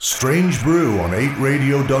Strange Brew on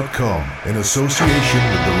 8radio.com in association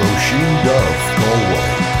with the Roisin Dubh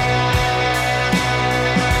Galway.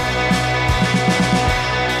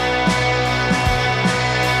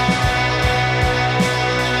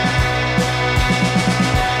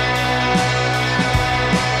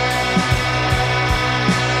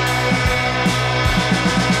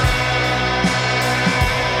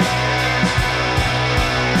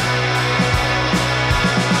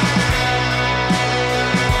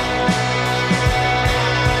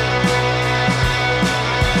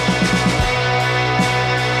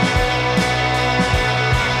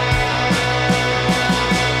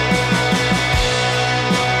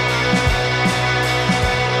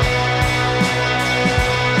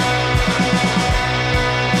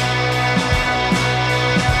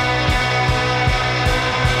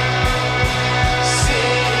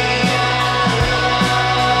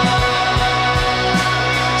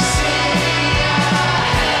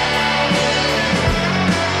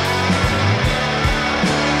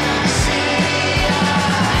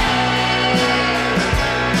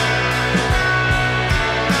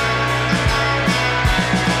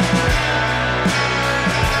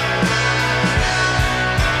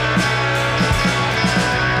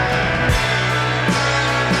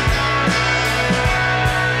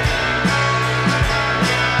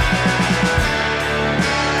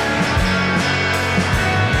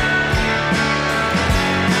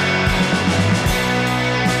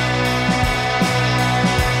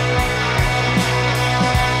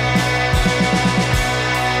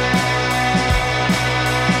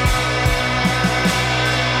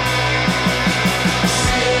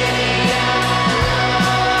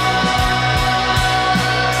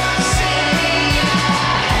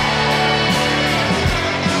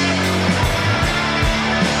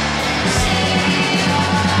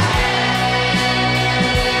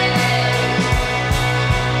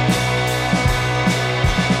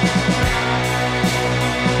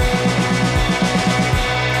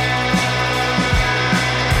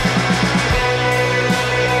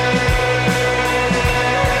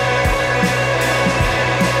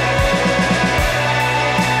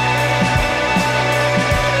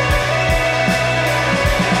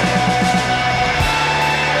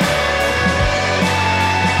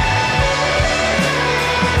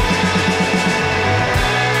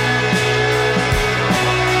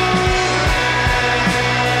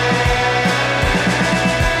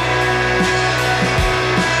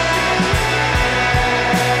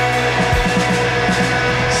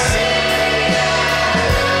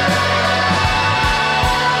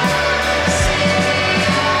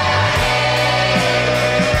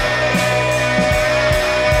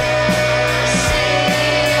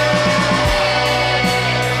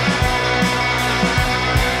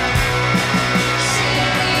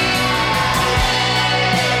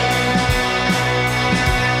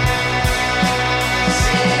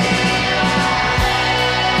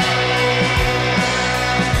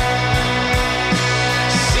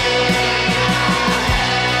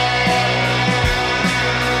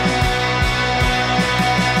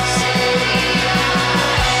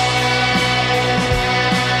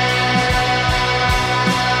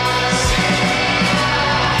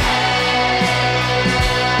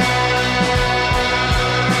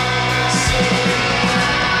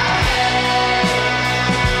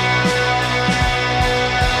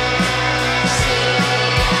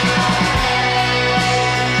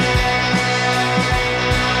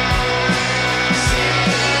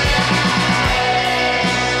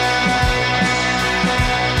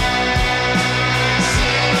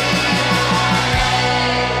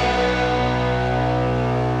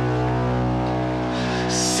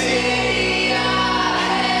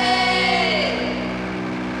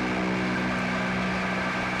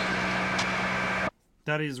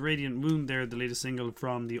 That is Radiant Moon there, the latest single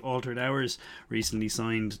from the Altered Hours, recently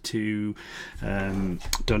signed to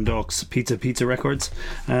Dundalk's Pizza Records,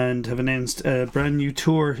 and have announced a brand new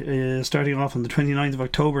tour starting off on the 29th of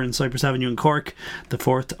October in Cypress Avenue in Cork, the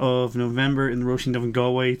 4th of November in Roisin Dubh in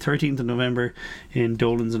Galway, 13th of November in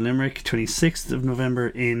Dolan's in Limerick, 26th of November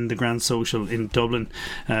in the Grand Social in Dublin.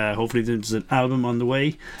 Hopefully there's an album on the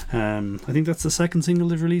way. I think that's the second single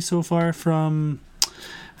they've released so far from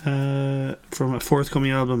a forthcoming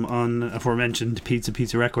album on aforementioned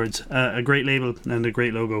Pizza Records. A great label and a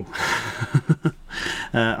great logo.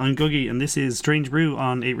 I'm Guggy, and this is Strange Brew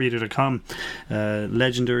on 8radio.com.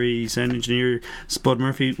 Legendary sound engineer Spud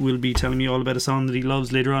Murphy will be telling me all about a song that he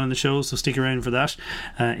loves later on in the show, so stick around for that.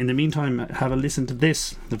 In the meantime, have a listen to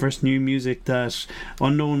this, the first new music that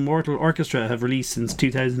Unknown Mortal Orchestra have released since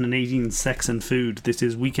 2018, Sex and Food. This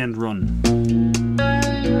is Weekend Run.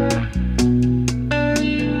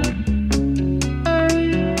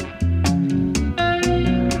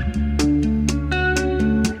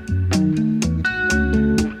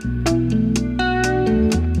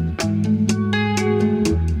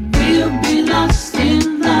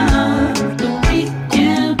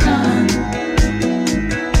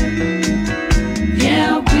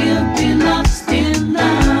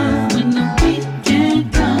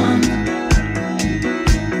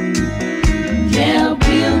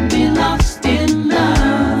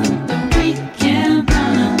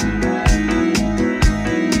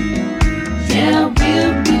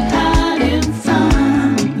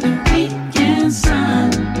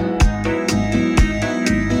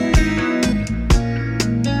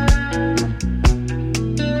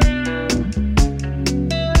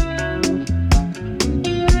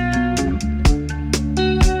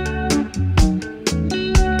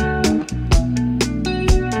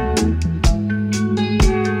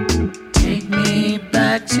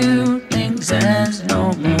 exams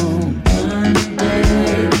no more.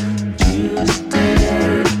 Monday,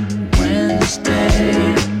 Tuesday,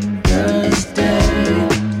 Wednesday, Thursday,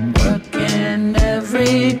 working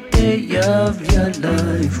every day of your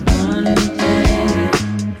life. Monday,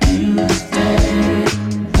 Tuesday,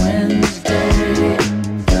 Wednesday,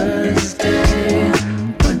 Thursday,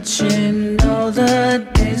 watching all the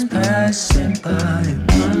days passing by.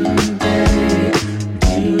 Monday,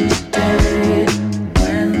 Tuesday,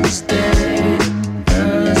 Wednesday,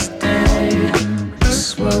 Thursday,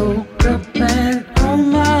 just woke up and oh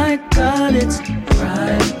my God, it's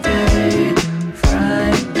Friday,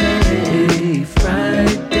 Friday,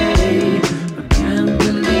 Friday. I can't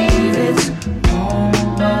believe it's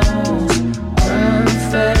almost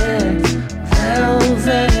perfect,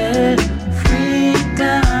 velvet,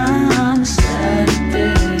 freedom.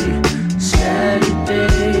 Saturday,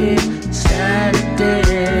 Saturday,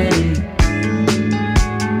 Saturday.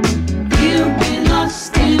 We'll be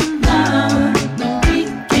lost in love, the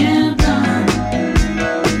weekend done.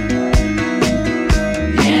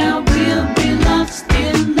 Yeah, we'll be lost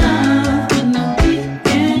in love when the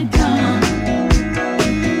weekend comes.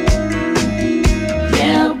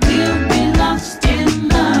 Yeah, we'll be lost in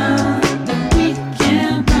love, the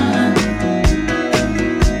weekend done.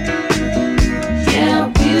 Yeah,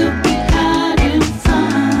 we'll be having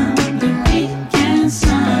fun, the weekend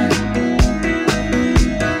sun.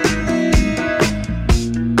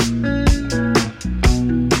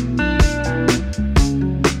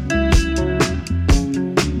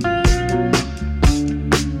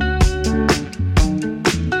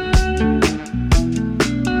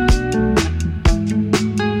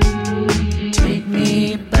 Take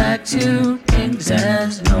me back to things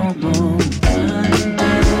as normal.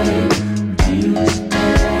 Monday,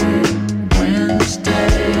 Tuesday,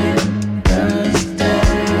 Wednesday,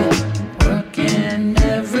 Thursday, working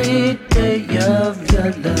every day of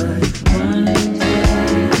your life.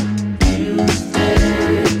 Monday,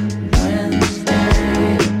 Tuesday,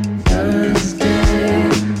 Wednesday, Thursday,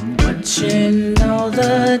 watching all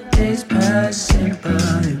the days passing by.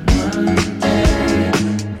 Monday,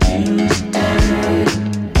 Tuesday,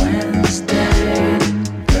 Wednesday,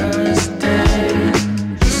 Thursday,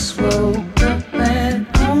 just woke up and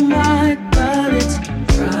oh my God, it's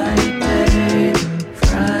Friday,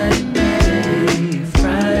 Friday,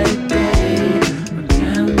 Friday. I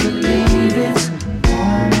can't believe it's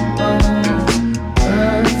almost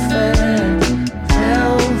perfect,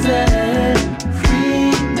 velvet,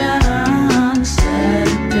 freedom.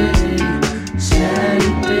 Saturday,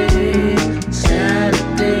 Saturday,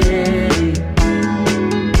 Saturday.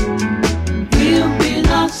 We'll be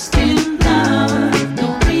lost in love, the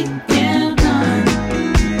weekend done.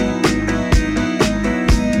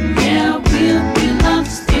 Yeah, we'll be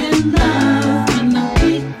lost in love when the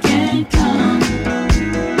weekend comes.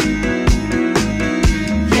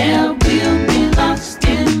 Yeah, we'll be lost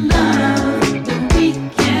in love, the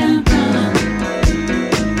weekend done.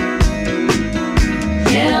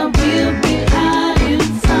 Yeah, we'll be having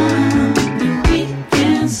fun, the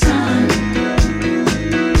weekend sun.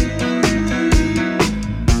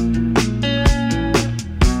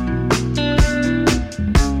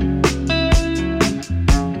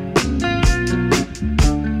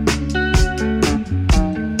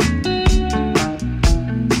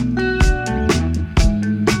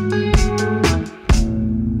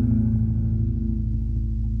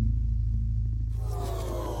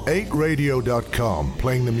 .8radio.com,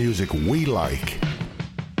 playing the music we like.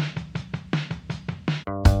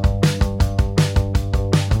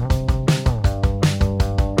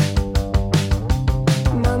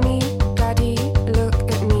 Mommy, Daddy,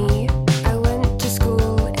 look at me. I went to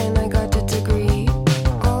school and I got a degree.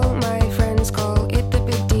 All my friends call it the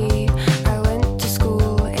big D. I went to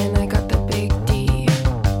school and I got the big D.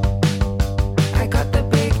 I got the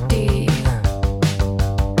big D.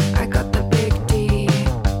 I got the big D.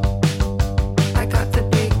 I got the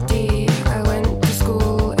big D. I went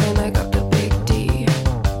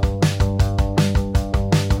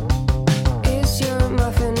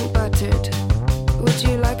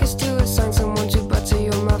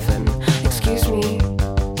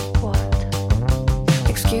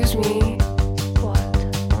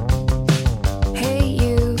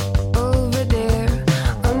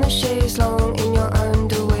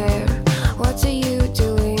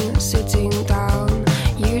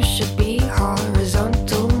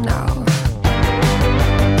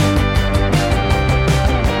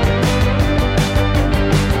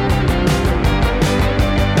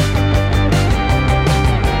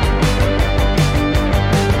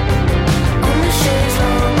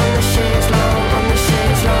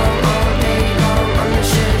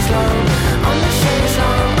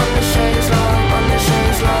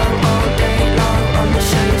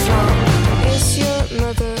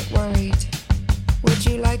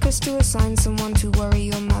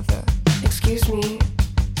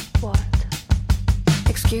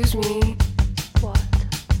excuse me. What?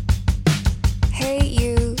 Hey,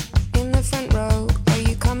 you in the front row, are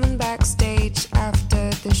you coming backstage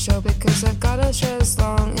after the show? Because I've got a chaise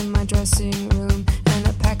longue in my dressing room and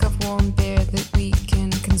a pack of warm beer that we can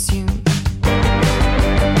consume.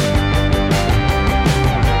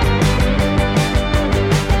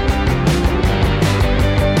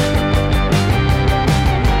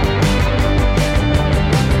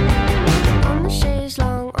 On the chaise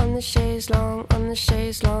longue, on the chaise longue, on the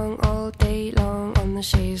chaise longue, all day long, on the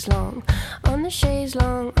chaise longue. On the chaise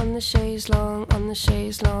longue, on the chaise longue, on the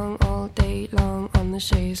chaise longue, all day long, on the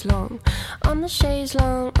chaise longue. On the chaise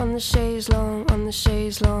longue, on the chaise longue, on the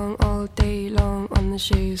chaise longue, all day long, on the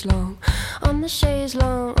chaise longue. On the chaise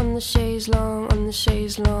longue, on the chaise longue, on the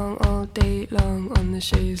chaise longue, all day long, on the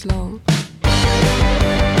chaise longue. On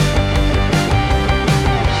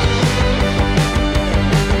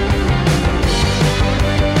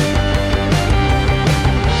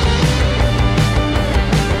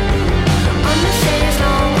the chaise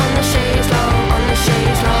longue, on the chaise longue, on the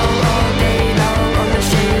chaise longue, all day long, on the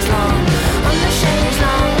chaise longue. On the chaise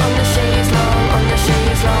longue, on the chaise longue, on the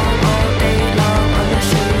chaise longue, all day long, on the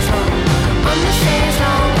chaise longue. On the chaise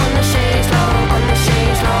longue, on the chaise longue, on the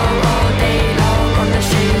chaise longue, all day long, on the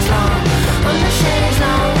chaise longue. On the chaise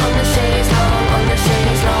longue, on the chaise longue, on the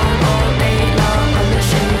chaise longue, all day long, on the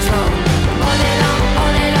chaise longue. All day long,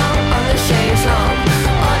 all day long, on the chaise longue.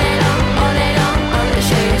 All day long, all day long, on the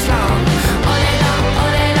chaise longue. All day long,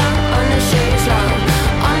 all day long, on the chaise longue.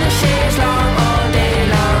 On the chaise longue, all day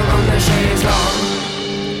long, on the chaise longue.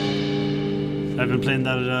 I've been playing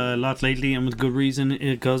that a lot lately, and with good reason,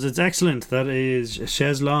 because it's excellent. That is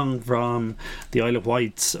Chaise Longue from the Isle of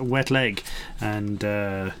Wight's Wet Leg, and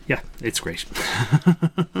yeah, it's great.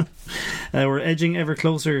 We're edging ever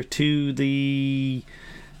closer to the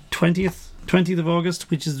 20th of August,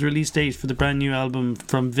 which is the release date for the brand new album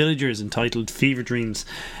from Villagers entitled Fever Dreams.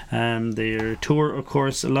 Their tour, of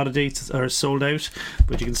course, a lot of dates are sold out,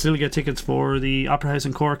 but you can still get tickets for the Opera House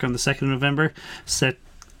in Cork on the 2nd of November.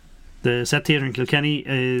 The Set Theatre in Kilkenny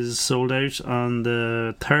is sold out on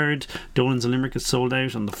the 3rd. Dolan's and Limerick is sold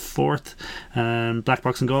out on the 4th. Black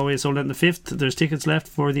Box in Galway is sold out on the 5th. There's tickets left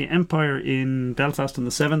for the Empire in Belfast on the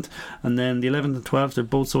 7th. And then the 11th and 12th, they're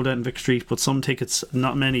both sold out in Vicar Street. But some tickets,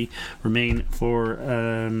 not many, remain for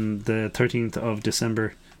the 13th of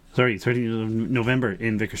December. 13th of November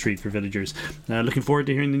in Vicar Street for Villagers. Looking forward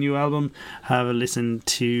to hearing the new album. Have a listen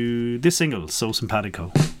to this single, So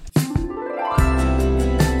Simpatico.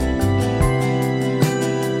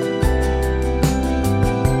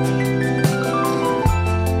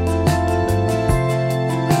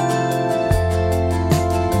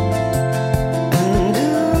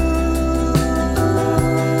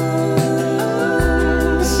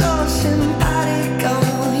 So simpatico,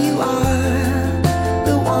 you are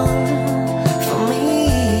the one for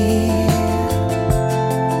me.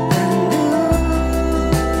 And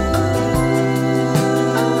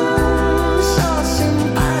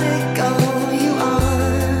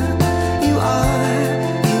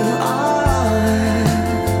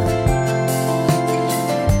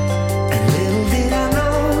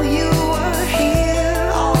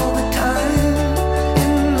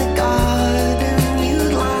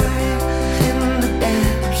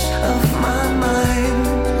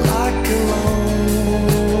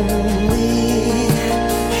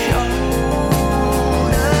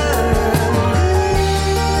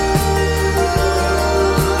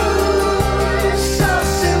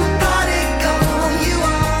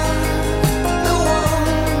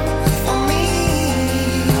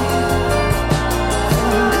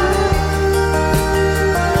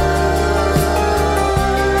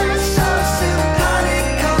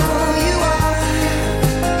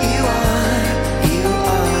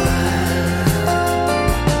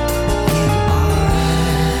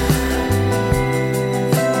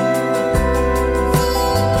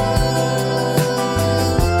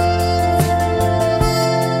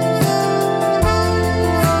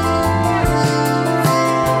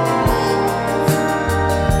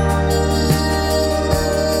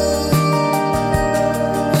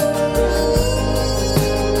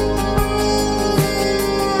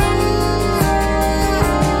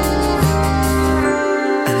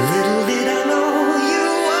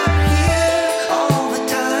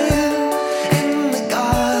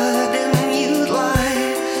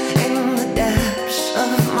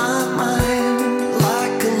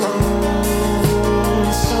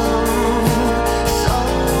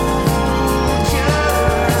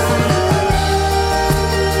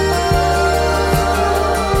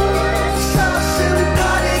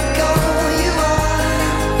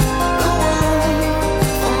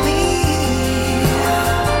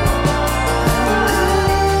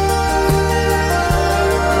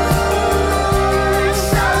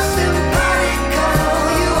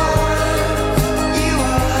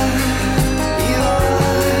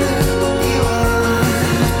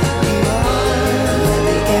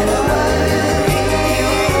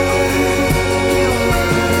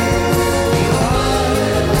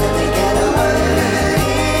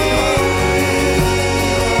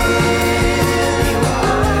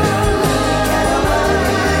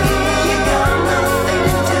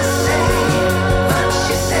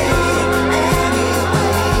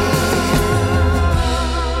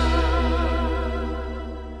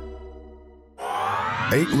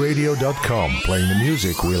 108radio.com, playing the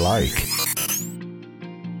music we like.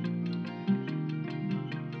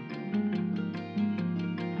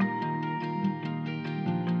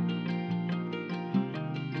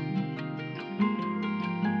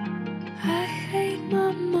 I hate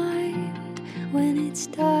my mind when it's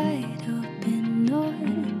tied up in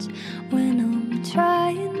knots. When I'm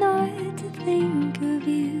trying not to think of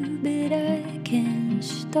you, but I can't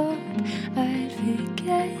stop. I'd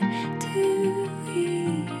forget to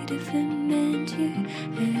eat if it meant you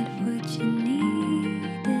had what you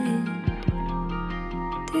needed.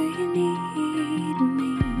 Do you need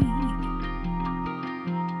me?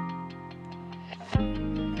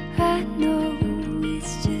 I know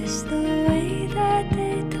it's just the way that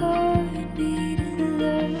they taught me to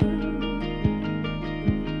love,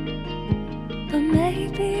 but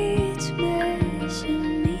maybe it's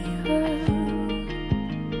messing me up.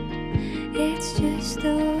 It's just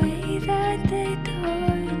the way that they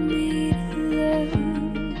taught me to love.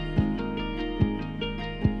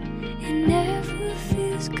 It never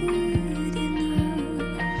feels good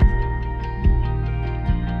enough.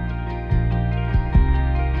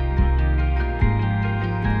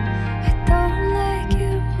 I don't like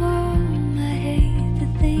your mom. I hate the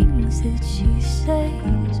things that she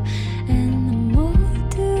says and the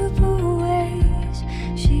multiple ways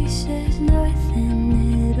she says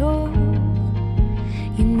nothing at all.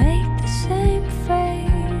 You make the same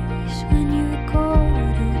face when you're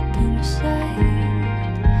caught up inside.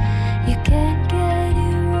 You can't get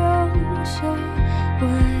it wrong, so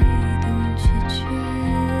why don't you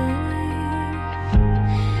try?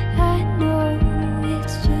 I know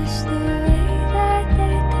it's just the way that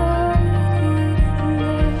they taught you to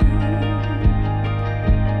love,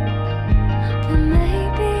 but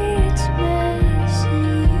maybe it's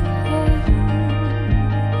messing you up.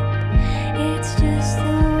 It's just the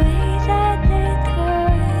way that they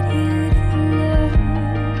taught you to love.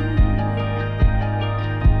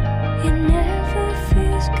 It never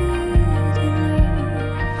feels good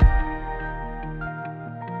enough.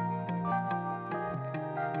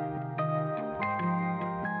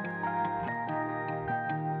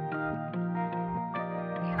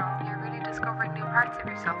 You know, you're really discovering new parts of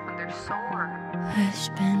yourself when they're sore. I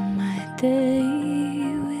spend my day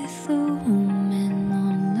with a woman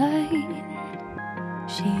online.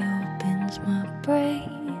 She opens my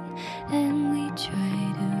brain and we try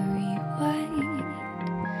to rewind.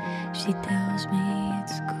 She tells me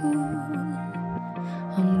it's cool,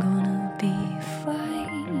 I'm gonna be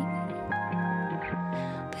fine.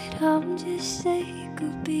 But I'm just sick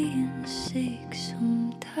of being sick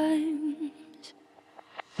sometimes.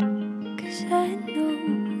 'Cause I know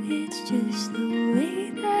it's just the way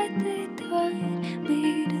that they taught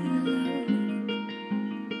me to love.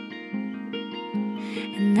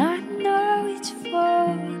 And I know it's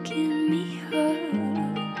fucking me up.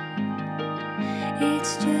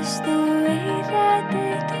 It's just the way that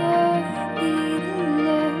they taught me to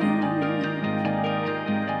love.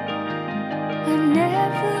 I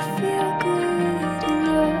never feel good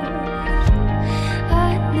enough. I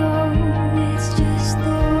know it's just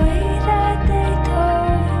the way that they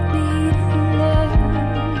taught me to love.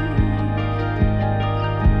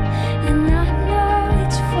 And I know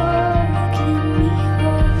it's fucking me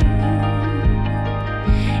up.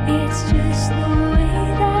 It's just the way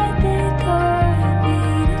that they taught me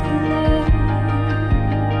to love.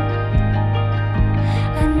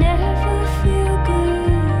 I never feel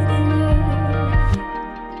good enough.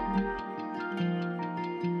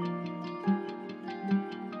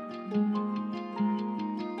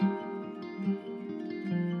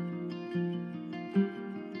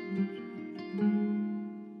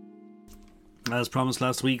 As promised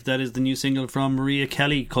last week, that is the new single from Maria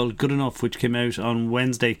Kelly called Good Enough, which came out on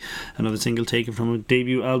Wednesday. Another single taken from a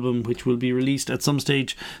debut album which will be released at some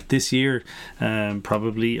stage this year,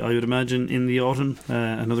 probably, I would imagine, in the autumn.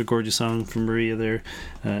 Another gorgeous song from Maria there.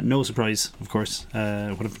 No surprise, of course.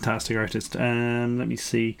 What a fantastic artist. Let me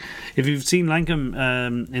see. If you've seen Lankham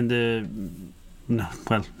in the... No,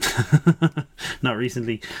 well, not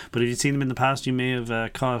recently, but if you've seen him in the past, you may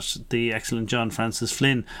have caught the excellent John Francis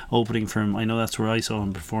Flynn opening for him. I know that's where I saw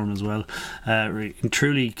him perform as well.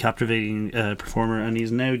 Truly captivating performer, and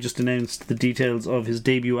he's now just announced the details of his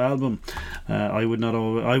debut album, I Would Not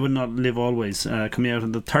Live Always, coming out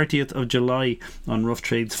on the 30th of July on Rough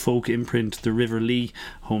Trade's folk imprint, The River Lee,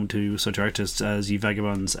 home to such artists as Ye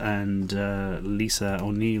Vagabonds and Lisa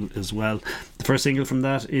O'Neill as well. The first single from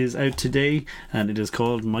that is out today, and it is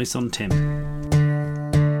called My Son Tim.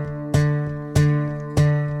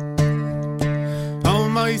 Oh,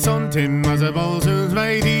 my son Tim was a bosun's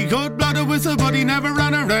mate. He could blow the whistle, but he never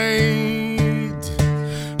ran a raid.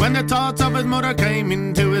 When the thoughts of his mother came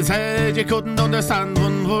into his head, you couldn't understand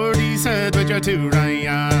one word he said with your two right.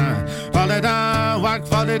 Follow da, whack,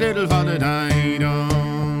 follow diddle, follow die,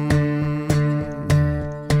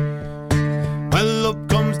 Well, up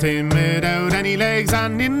comes Tim without any legs,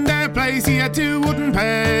 and in their place he had two wooden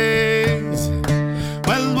pegs.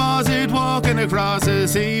 Well, was it walking across the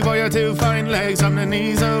sea for your two fine legs from the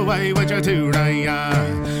knees away with your two right?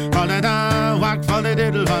 Follow da, whack, follow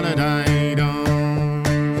diddle, follow die,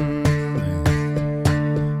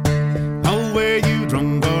 Oh, were you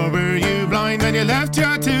drunk or were you blind when you left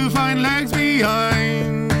your two fine legs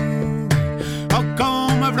behind? Oh,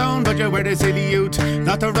 come around, but you were the silly youth,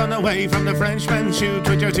 not to run away from the Frenchmen shoot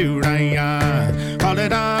with your two right. Follow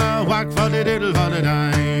da, whack, follow diddle, follow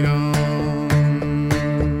die,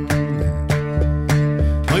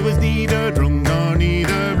 I was neither drunk nor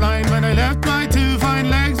neither blind when I left my two fine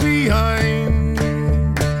legs behind.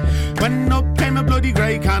 When up came a bloody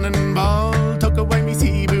grey cannonball, took away me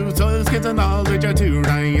sea boots, oilskins and all with your two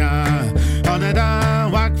right. Follow da,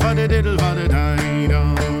 whack, follow diddle, follow die,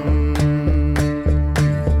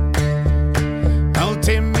 Oh,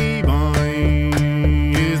 Timmy boy,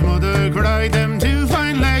 his mother cried, them two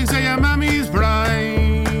fine legs are your mammy's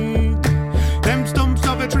pride. Them stumps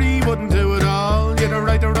of a tree wouldn't do it all, you'd a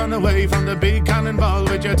right to run away from the big cannonball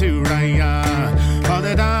with your two right.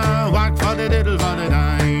 Follow da, whack, follow diddle, follow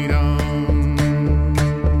die,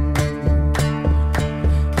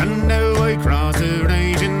 And now I cross the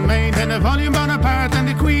raging main to Napoleon Bonaparte and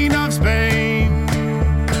the Queen of Spain,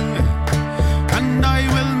 and I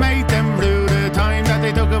will make them rue the time that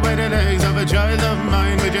they took away the legs of a child of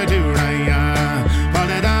mine with your two right.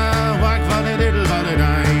 Follow da, whack, follow diddle, follow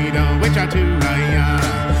die, with your two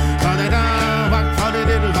right. Follow da, whack, follow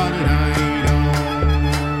diddle, follow die.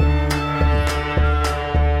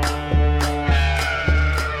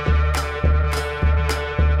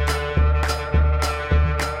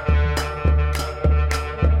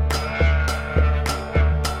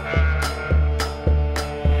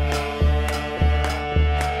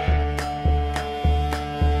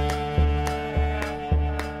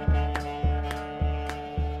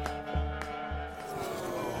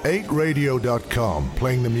 8radio.com,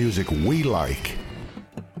 playing the music we like.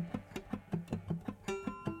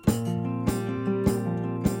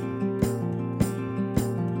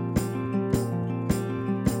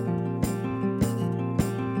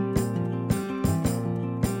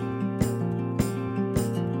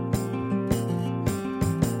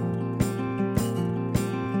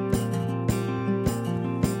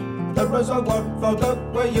 There is a word for the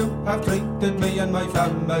way you have treated me and my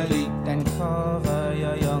family. Then cover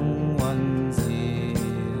your young ones'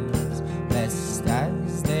 ears, blessed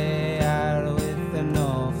as they are with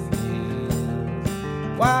enough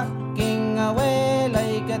fear. Walking away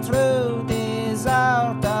like a true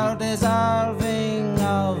deserter, deserving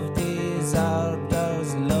of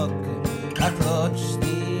deserters. Look, approach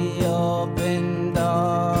the open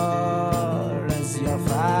door as your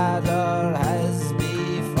father has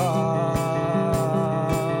before.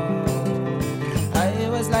 I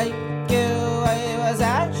was like you, I was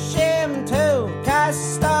ashamed to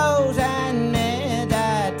cast out and made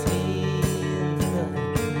a thief.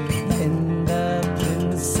 When the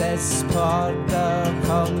Princess Porter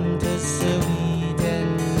come to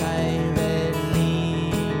Sweden, I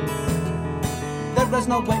believe there was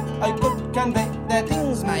no way I could convey the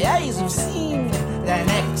things my eyes have seen. The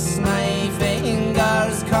next my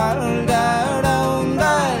fingers curled around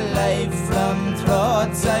the life from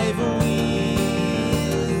throats I've weaved.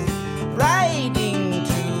 Riding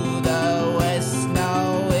to the west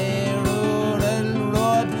now, a rural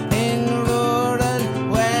road in rural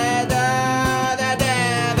weather. The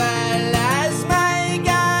devil as my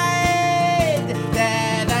guide,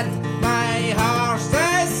 there that my horse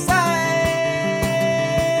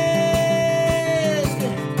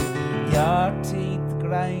aside. Your teeth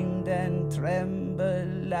grind and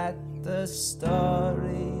tremble at the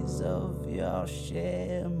stories of your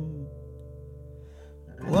shame.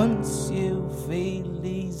 Once you feel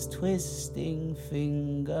these twisting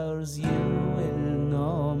fingers, you will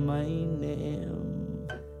know my name.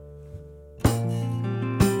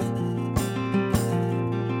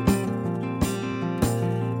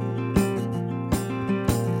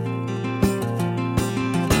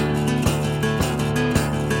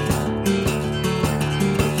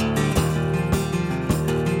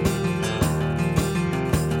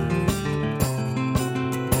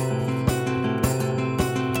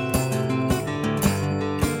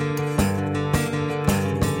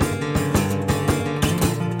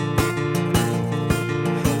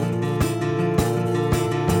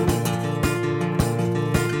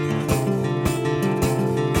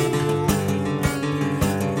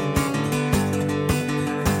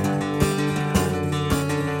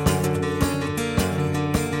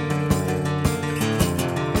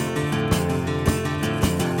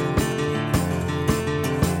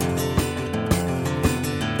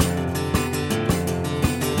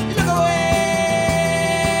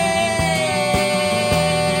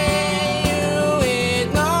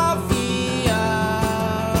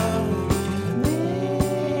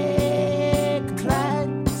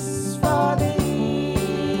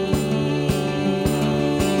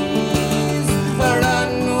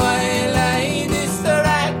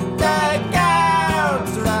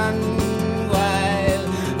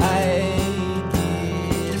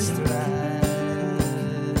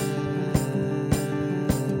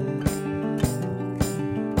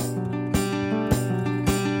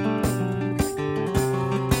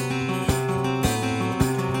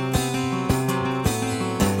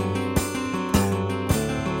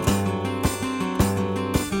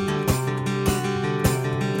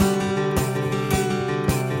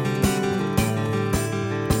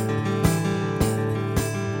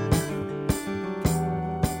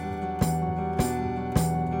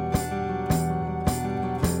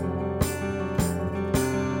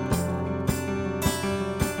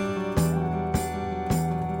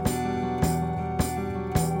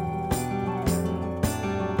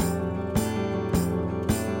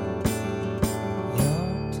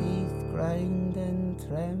 and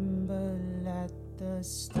tremble at the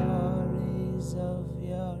stories of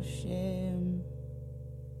your shame.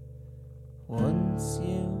 Once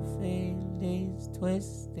you feel these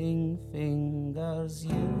twisting fingers,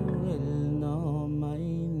 you will know my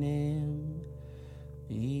name.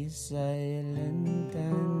 Be silent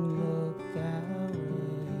and look away.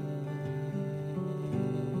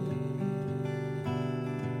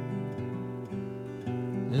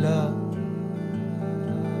 Love.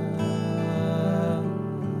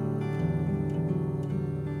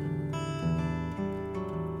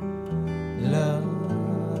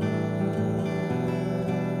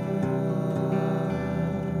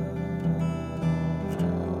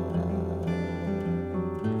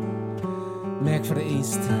 Make for the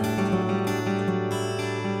east.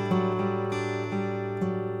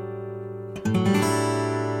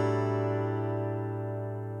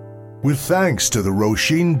 With thanks to the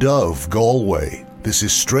Roisin Dove Galway, this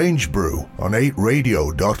is Strange Brew on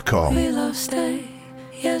 8radio.com. We lost day,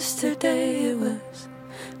 yesterday it was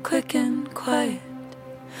quick and quiet.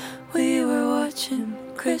 We were watching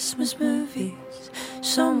Christmas movies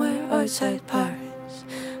somewhere outside Paris,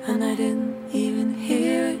 and I didn't even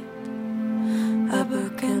hear it. A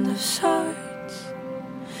bookend of sorts,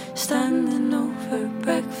 standing over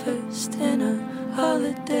breakfast in a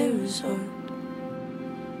holiday resort.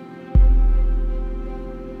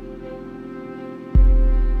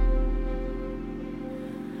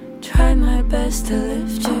 Tried my best to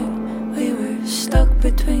lift you, we were stuck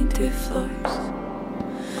between two floors.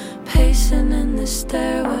 Pacing in the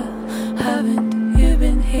stairwell, haven't you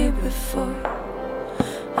been here before?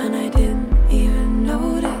 And I didn't even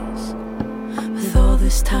notice, with all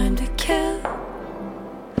this time to kill.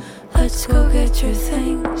 Let's go get your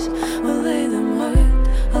things, we'll lay them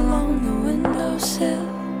out along the windowsill.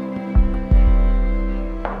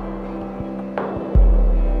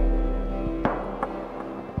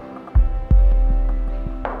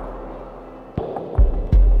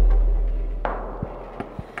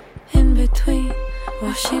 In between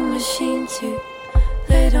washing machines, you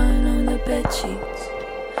lay down on the bedsheets,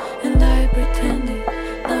 and I pretended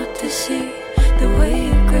not to see the way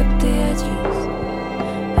you gripped the edges.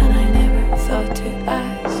 And I never thought to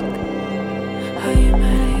ask how you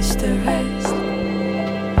managed to rest.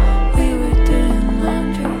 We were doing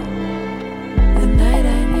laundry the night I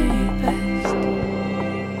knew you best.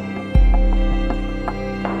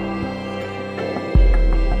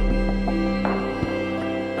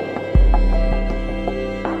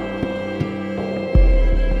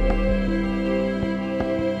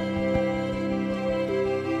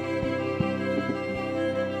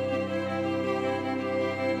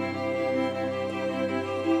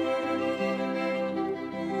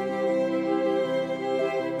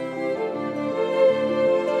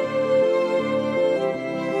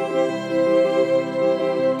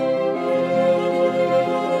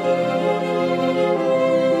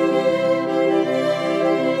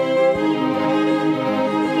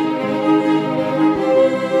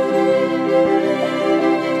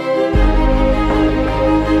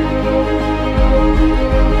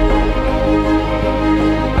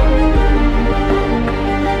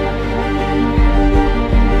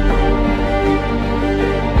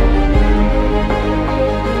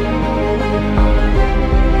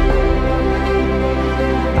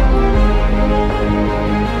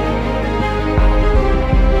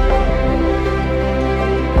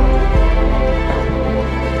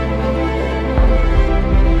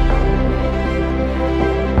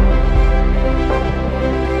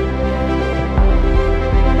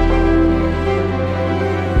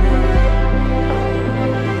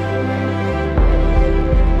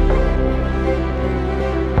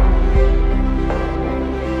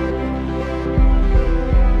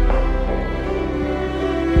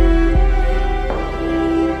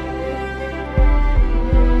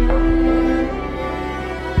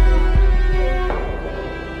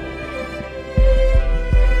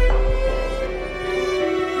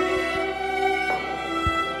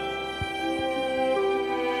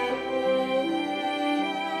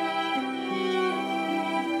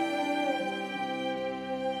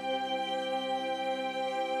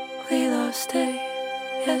 We lost day,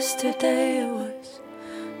 yesterday it was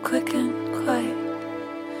quick and quiet.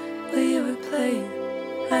 We were playing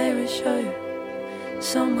Irish Hour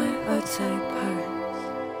somewhere outside Paris.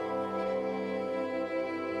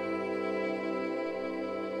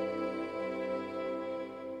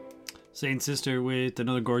 Saint Sister with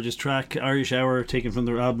another gorgeous track, Irish Hour, taken from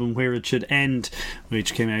their album Where It Should End,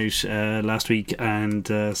 which came out last week, and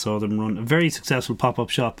saw them run a very successful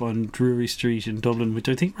pop-up shop on Drury Street in Dublin, which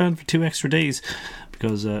I think ran for 2 extra days,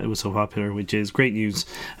 because it was so popular, which is great news.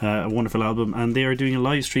 A wonderful album, and they are doing a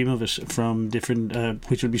live stream of it from different,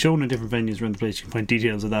 which will be shown in different venues around the place. You can find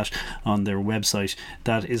details of that on their website.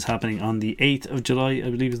 That is happening on the 8th of July, I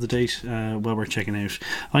believe is the date. Well, we're checking out.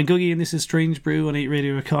 I'm Googie, and this is Strange Brew on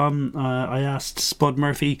 8radio.com. I asked Spud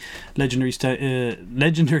Murphy, legendary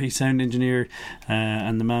sound engineer,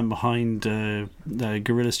 and the man behind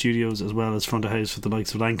Guerrilla Studios, as well as front of house for the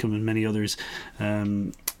likes of Lancome and many others,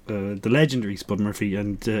 the legendary Spud Murphy,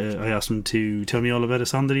 and I asked him to tell me all about a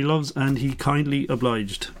song that he loves, and he kindly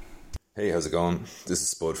obliged. Hey, how's it going? This is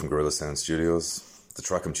Spud from Guerrilla Sound Studios. The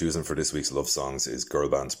track I'm choosing for this week's Love Songs is Girl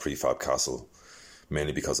Band's Prefab Castle,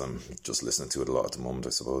 mainly because I'm just listening to it a lot at the moment,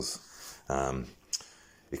 I suppose.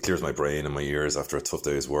 It clears my brain and my ears after a tough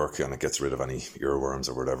day's work, and it gets rid of any earworms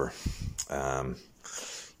or whatever.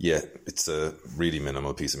 Yeah, it's a really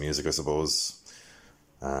minimal piece of music, I suppose.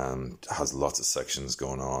 It has lots of sections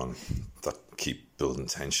going on that keep building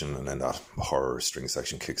tension, and then that horror string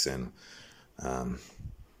section kicks in.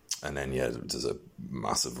 And then, yeah, there's a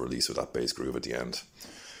massive release with that bass groove at the end.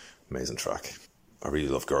 Amazing track. I really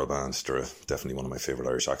love Girl Band. They're definitely one of my favourite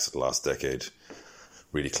Irish acts of the last decade.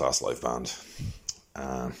 Really class live band.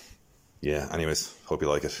 Yeah, anyways, hope you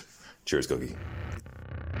like it. Cheers, Googie.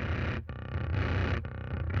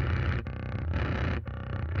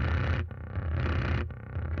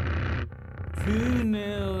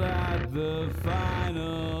 2-0 at the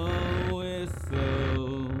final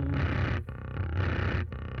whistle.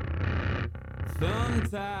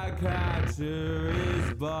 Thumbtack catcher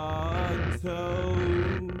is bug-toed.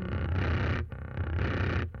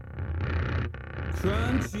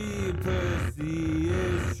 Crunchy pussy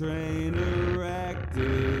is train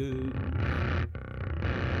erected.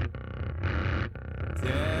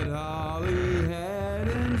 Dead holly head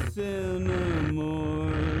and cinnamon.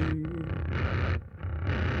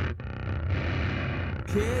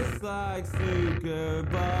 Kiss like snooker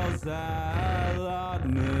balls allotment.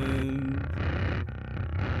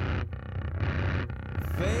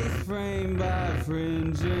 Face framed by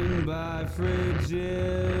fringe and by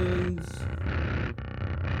fridges.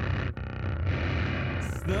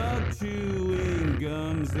 Snug chewing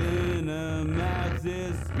gums in a mouth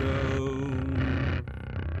disco.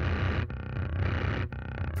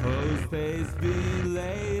 Post-haste be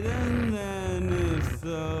late, and then if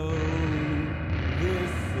so,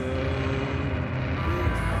 this so.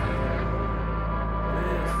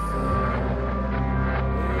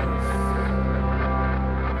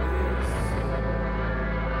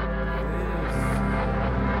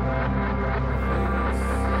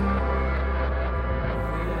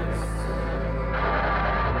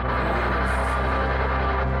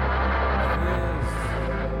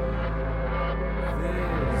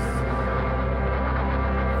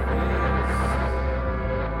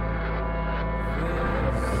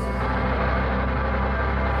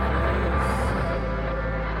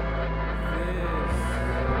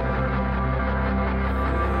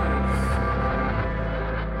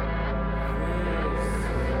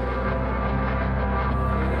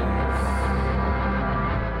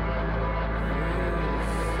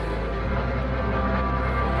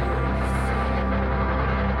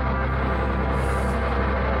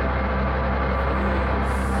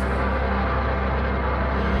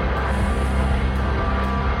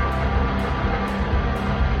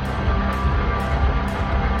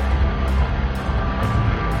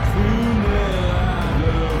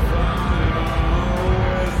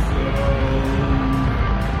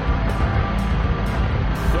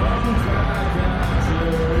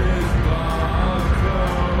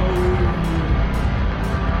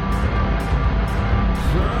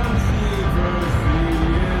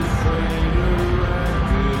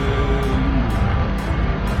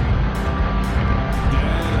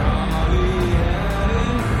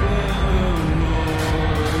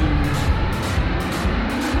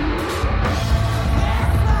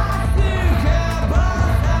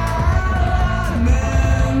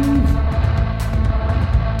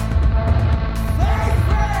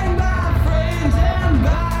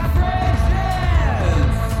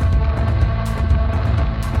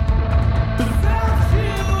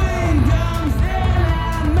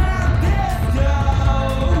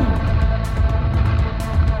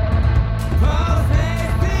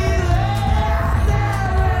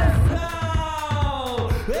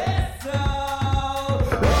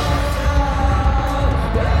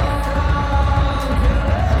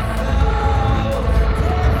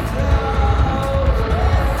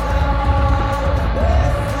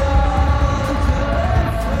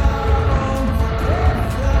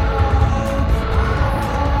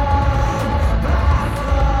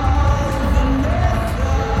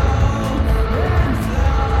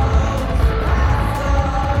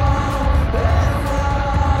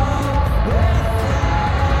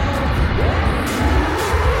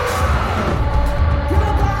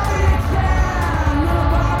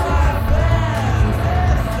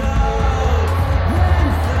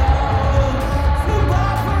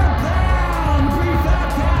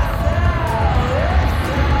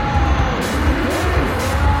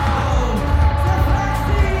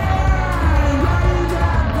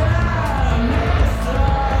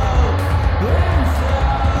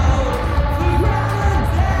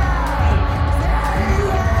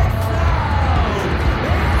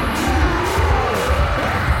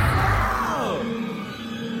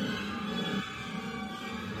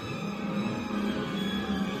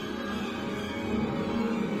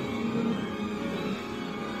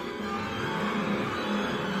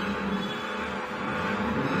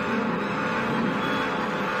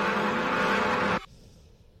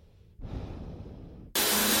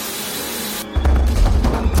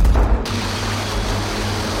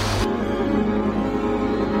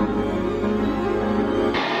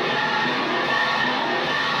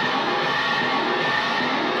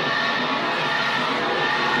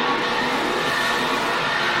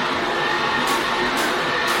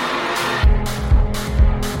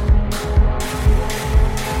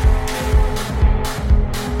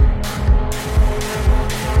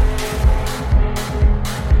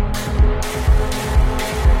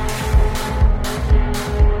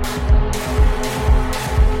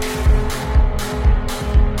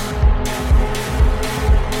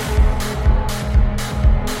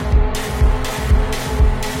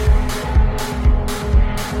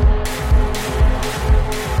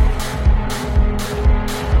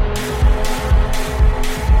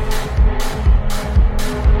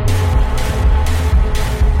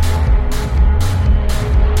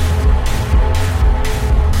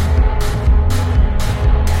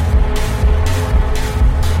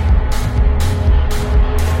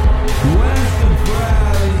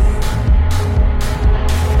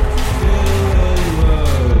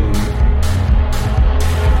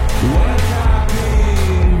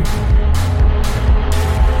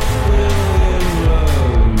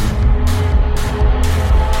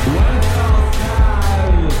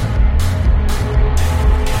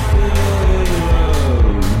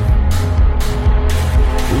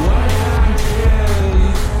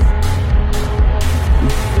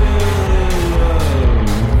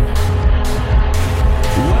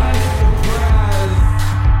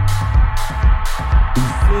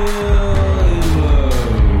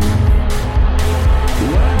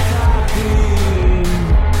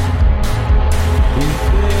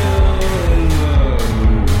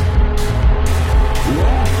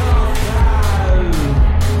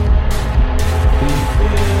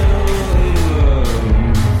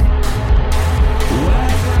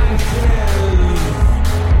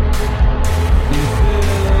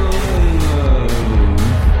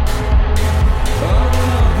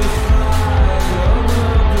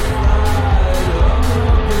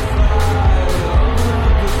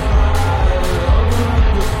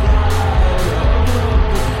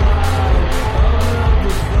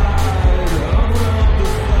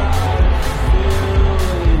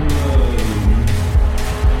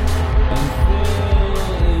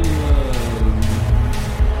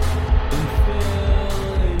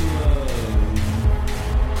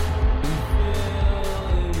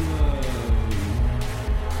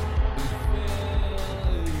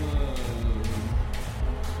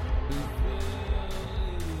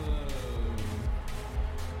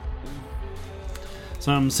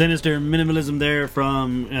 Some sinister minimalism there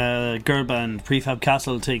from girl band Prefab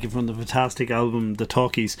Castle, taken from the fantastic album The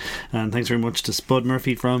Talkies. And thanks very much to Spud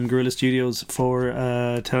Murphy from Guerrilla Studios for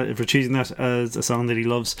choosing that as a song that he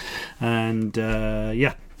loves. And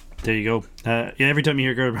yeah, there you go. Yeah, every time you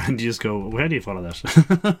hear girl band, you just go, well, how do you follow that?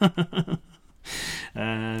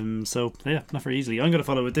 So yeah, not very easily. I'm going to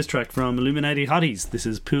follow with this track from Illuminati Hotties. This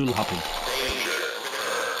is Pool Hopping.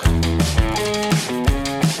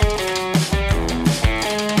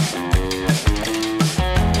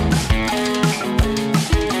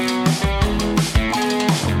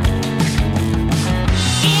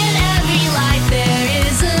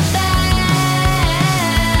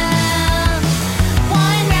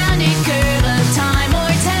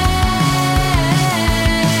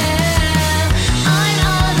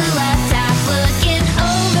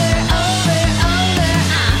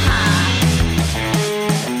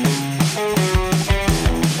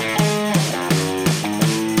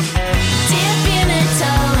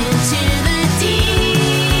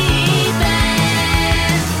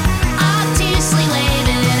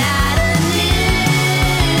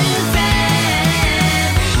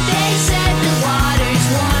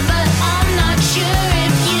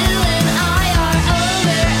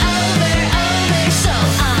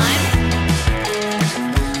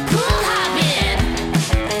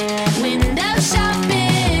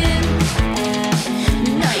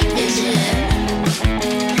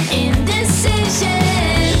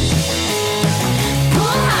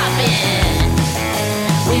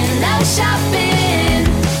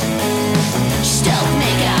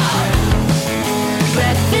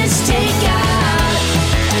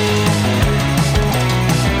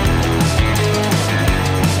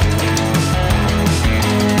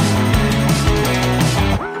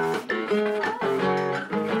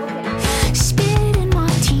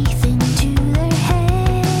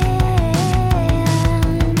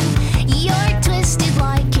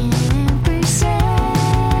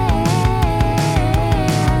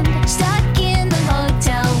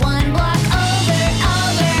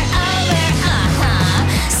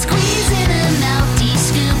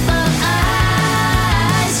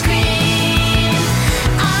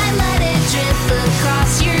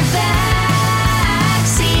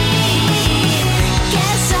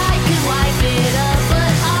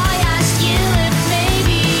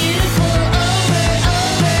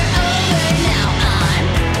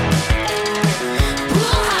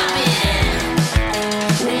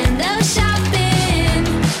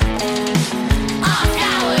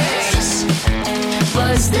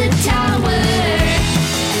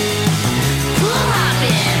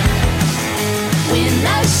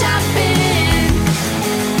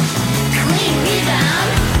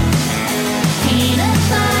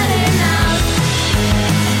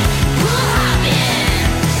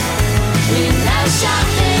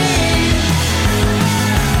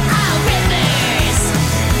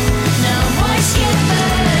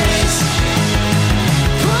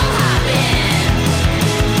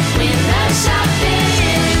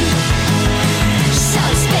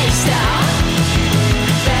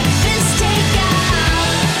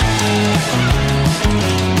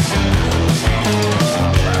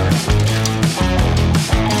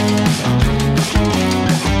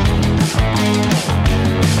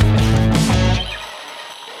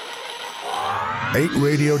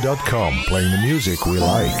 Radio.com, playing the music we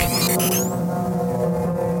like.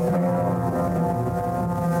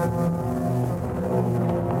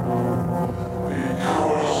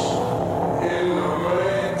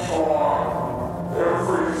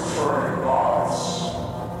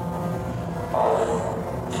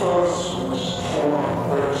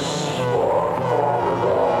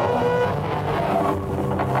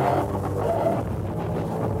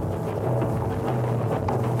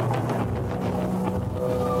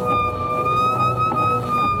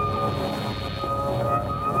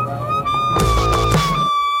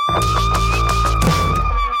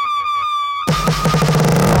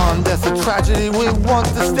 Tragedy, we want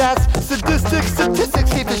the stats. Statistics,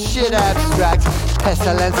 keep the shit abstract.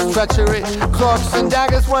 Pestilence, treachery, clocks and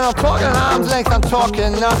daggers. When I'm talking arm's length, I'm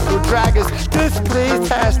talking knuckle draggers.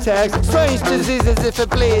 Displeased hashtags, strange diseases. If it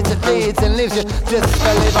bleeds, it leads and leaves you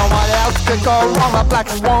disbelief on what else could go wrong. My black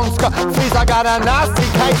swan's got fleas. I got a nasty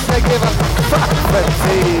case to give a fuck for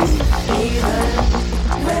tea. Even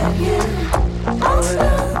when you look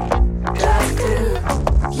like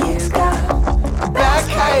you got a bad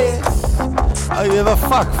case. I give a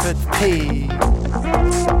fuck for tea.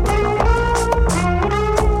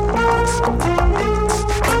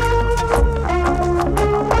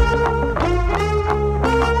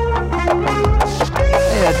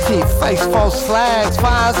 Yeah, tea, face, false flag. attacks,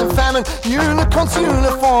 fires and famine, unicorns,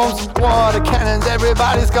 uniforms, water cannons,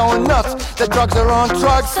 everybody's going nuts. The drugs are on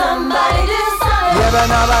drugs. Somebody do something. Yeah, but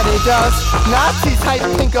nobody does. Nazis hate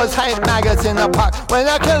pinkos, hate maggots in the park. When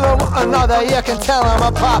they kill one another, you can tell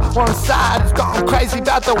them apart. One side has gone crazy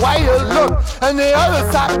about the way you look, and the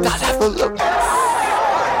other side does have a look.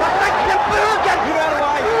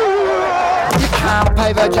 You can't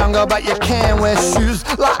pave a jungle, but you can wear shoes.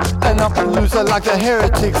 Lighten up a loser like the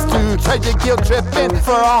heretics do. Trade your guilt trip in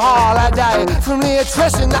for a holiday from the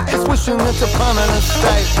attrition that is wishing it's a permanent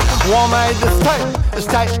state. War made the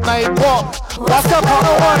state made war. What's the point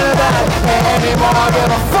of one of that anymore?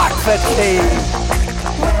 Give a fuck fatigue.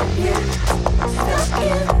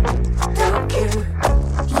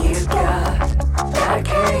 You got that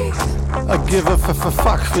case. I give a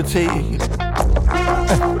fuck fatigue.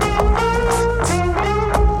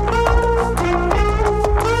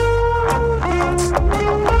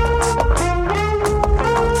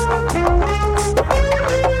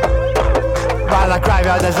 By the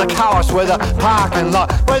graveyard there's a chaos with a parking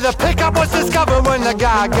lot where the pickup was discovered when the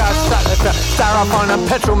guy got shot. At the styrofoam and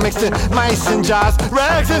petrol mixed in mason jars,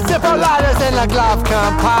 rags and zipper lighters in the glove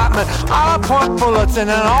compartment, all point bullets in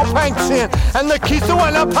an old paint tin, and the keys to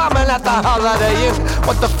an apartment at the Holiday Inn.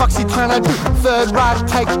 What the fuck's he trying to do? Third right,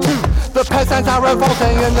 take two. The peasants are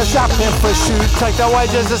revolting in the shopping for shoes. Take the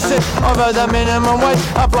wages a sit over the minimum wage.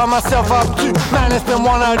 I blow myself up too. Man, it's been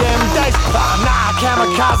one of them days. Nah,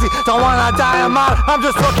 kamikaze, don't wanna die of mine. I'm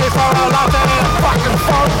just looking for a lot in a fucking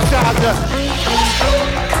phone charger.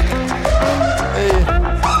 Hey,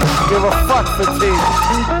 give a fuck fatigue.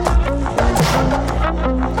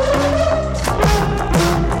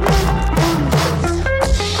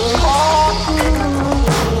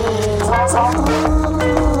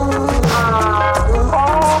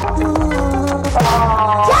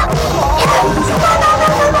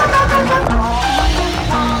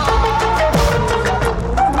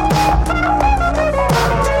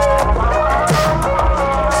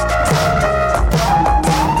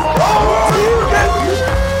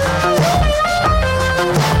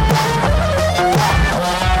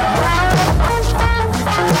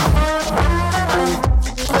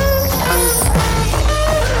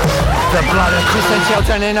 Bloody Christian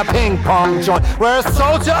children in a ping pong joint, where a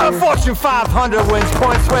soldier of Fortune 500 wins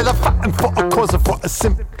points, where the fighting for a cause or for a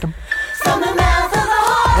symptom. From the mouth of the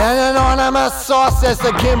horse. And an anonymous source says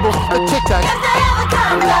the gimbals, the tic-tac.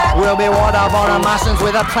 We'll be waterborne Martians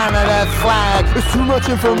with a planet Earth flag. It's too much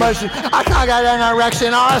information, I can't get an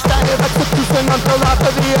erection or a standard execution until after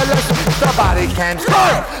the election. The body cams,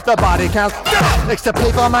 the body counts next to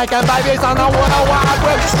people making babies on the World Wide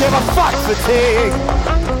Web. Give a fuck fatigue.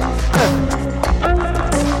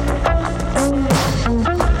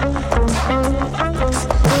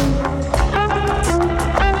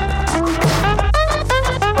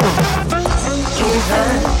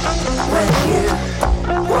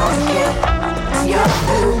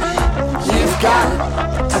 You've got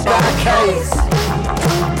a bad case.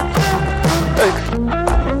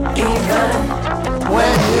 Even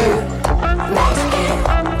when you make it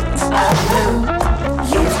anew,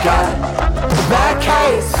 you've got a bad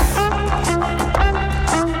case.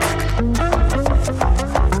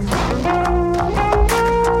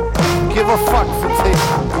 Give a fuck fatigue.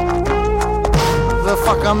 The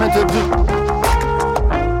fuck I'm meant to do.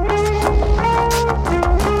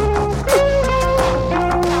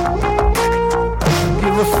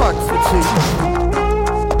 Fuck fatigue.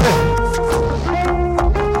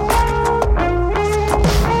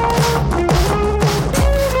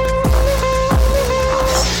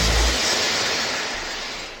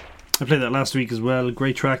 I played that last week as well.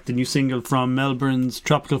 Great track, the new single from Melbourne's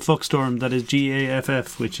Tropical Fuckstorm, that is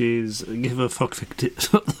GAFF, which is Give a Fuck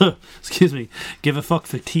excuse me, Give a Fuck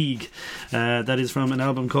Fatigue. That is from an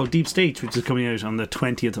album called Deep State, which is coming out on the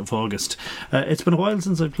 20th of August. It's been a while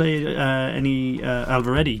since I played any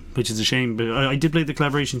Alvaretti, which is a shame, but I did play the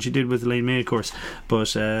collaboration she did with Elaine May, of course,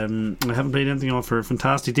 but I haven't played anything off her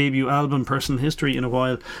fantastic debut album Personal History in a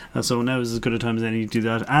while, so now is as good a time as any to do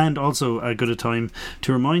that, and also a good a time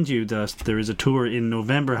to remind you that there is a tour in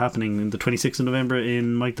November happening, in the 26th of November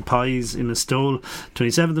in Mike the Pies in Listowel,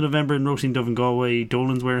 27th of November in Roisin Dove in Galway,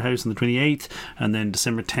 Dolan's Warehouse on the 28th, and then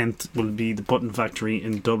December 10th will be the Button Factory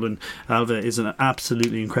in Dublin. Alva is an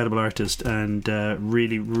absolutely incredible artist, and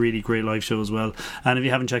really, really great live show as well. And if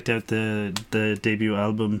you haven't checked out the debut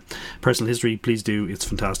album Personal History, please do, it's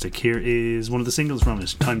fantastic. Here is one of the singles from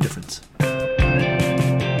it, Time Difference.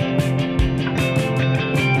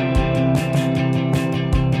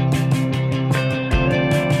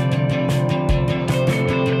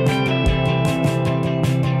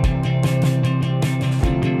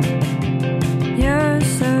 You're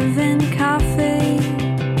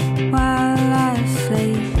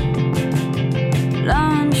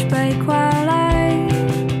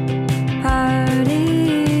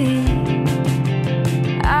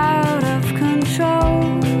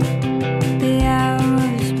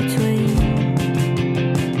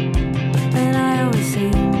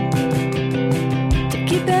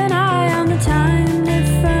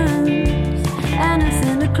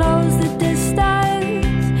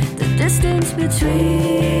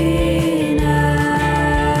between us.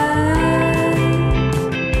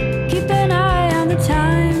 Keep an eye on the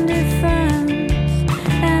time difference,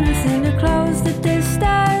 anything to close the distance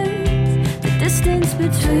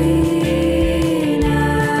between us.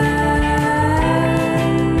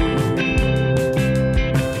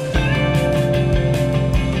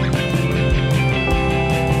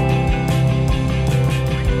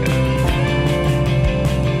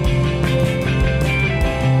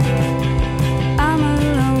 I'm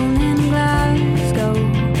alone in Glasgow,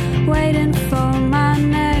 waiting for my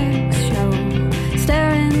next show,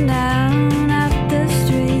 staring down at the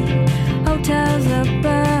street, hotels up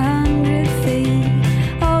 100 feet,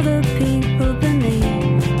 all the people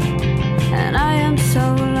beneath, and I am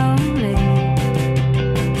so lonely.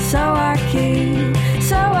 So I keep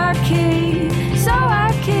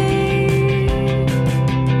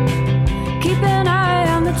keep an eye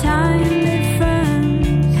on the time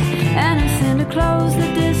difference, anything to close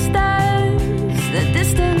the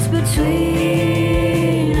distance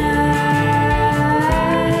between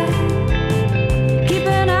us. Keep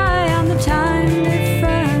an eye on the time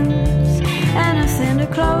difference, anything to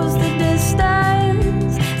close the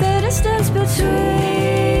distance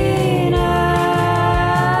between us.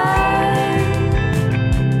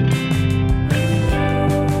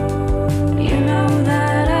 You know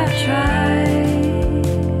that I tried.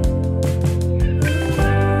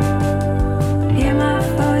 Hear my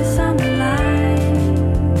voice on the line.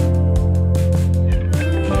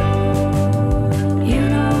 You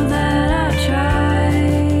know that I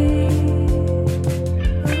tried.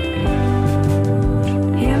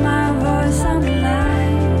 Hear my voice on the line.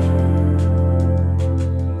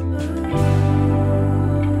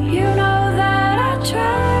 You know that I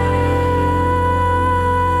tried.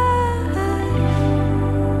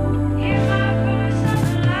 Hear my voice on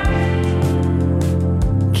the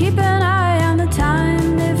line. Keep an eye on the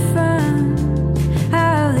time difference,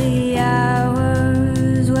 how the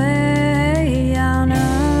hours weigh on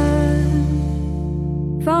us.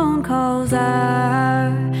 Phone calls are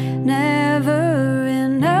never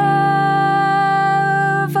enough.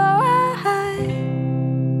 Oh, I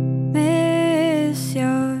miss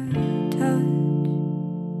your touch,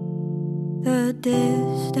 the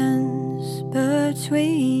distance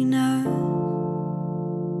between us.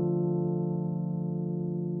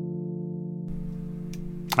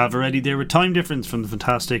 Already there with Time Difference from the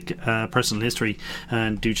fantastic Personal History,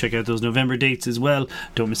 and do check out those November dates as well.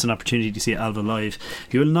 Don't miss an opportunity to see Alva live.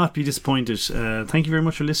 You will not be disappointed. Thank you very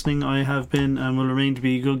much for listening. I have been and will remain to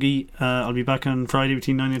be Googie. I'll be back on Friday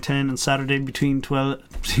between 9 and 10 and Saturday between 7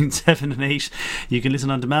 and 8. You can listen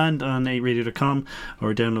on demand on 8radio.com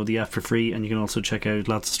or download the app for free, and you can also check out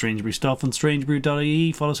lots of Strange Brew stuff on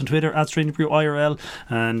strangebrew.ie. Follow us on Twitter at StrangeBrewIRL,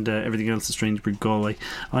 and everything else is Strange Brew Galway.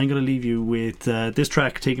 I'm going to leave you with this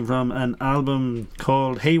track taken from an album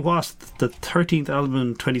called Hey What, the 13th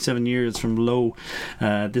album, 27 years from Low.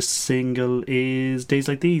 This single is Days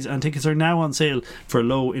Like These, and tickets are now on sale for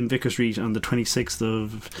Low in Vicar Street on the 26th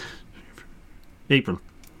of April.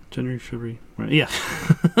 January, February, right, yeah.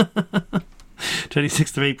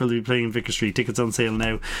 26th of April, they'll be playing in Vicar Street. Tickets on sale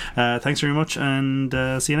now. Thanks very much, and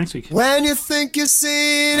see you next week. When you think you've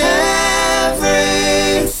seen everything,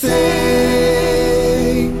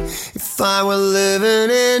 if I were living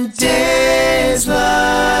in days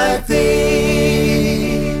like these,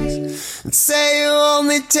 and say you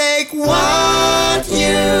only take what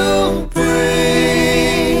you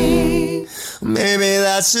bring, maybe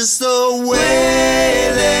that's just the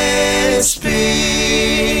way they speak.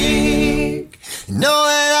 You know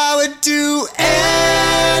that I would do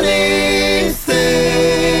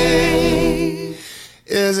anything.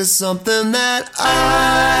 Is it something that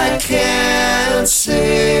I can't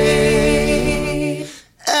see?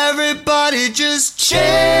 Everybody just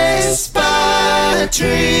chased by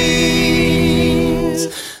dreams.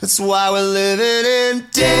 That's why we're living in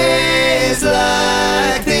days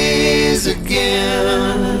like these again.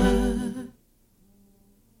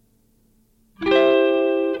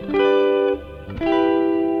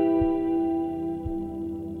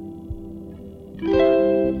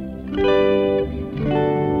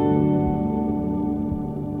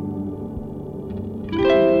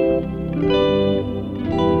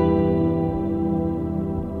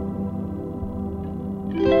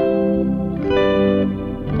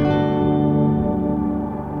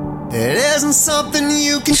 It isn't something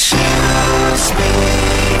you can choose between.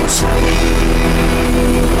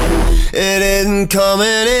 It isn't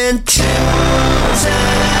coming in twos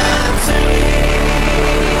and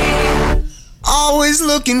threes. Always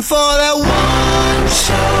looking for that one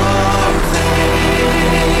sure thing.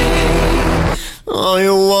 Oh,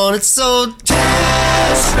 you want it so damn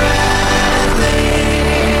desperately.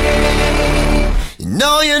 You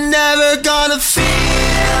know you're never gonna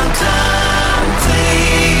feel complete.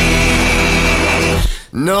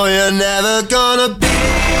 No, you're never gonna be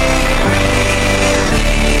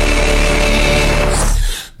released.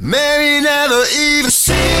 Maybe never even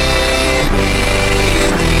see me.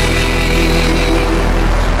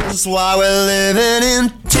 That's why we're living in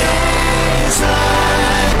death.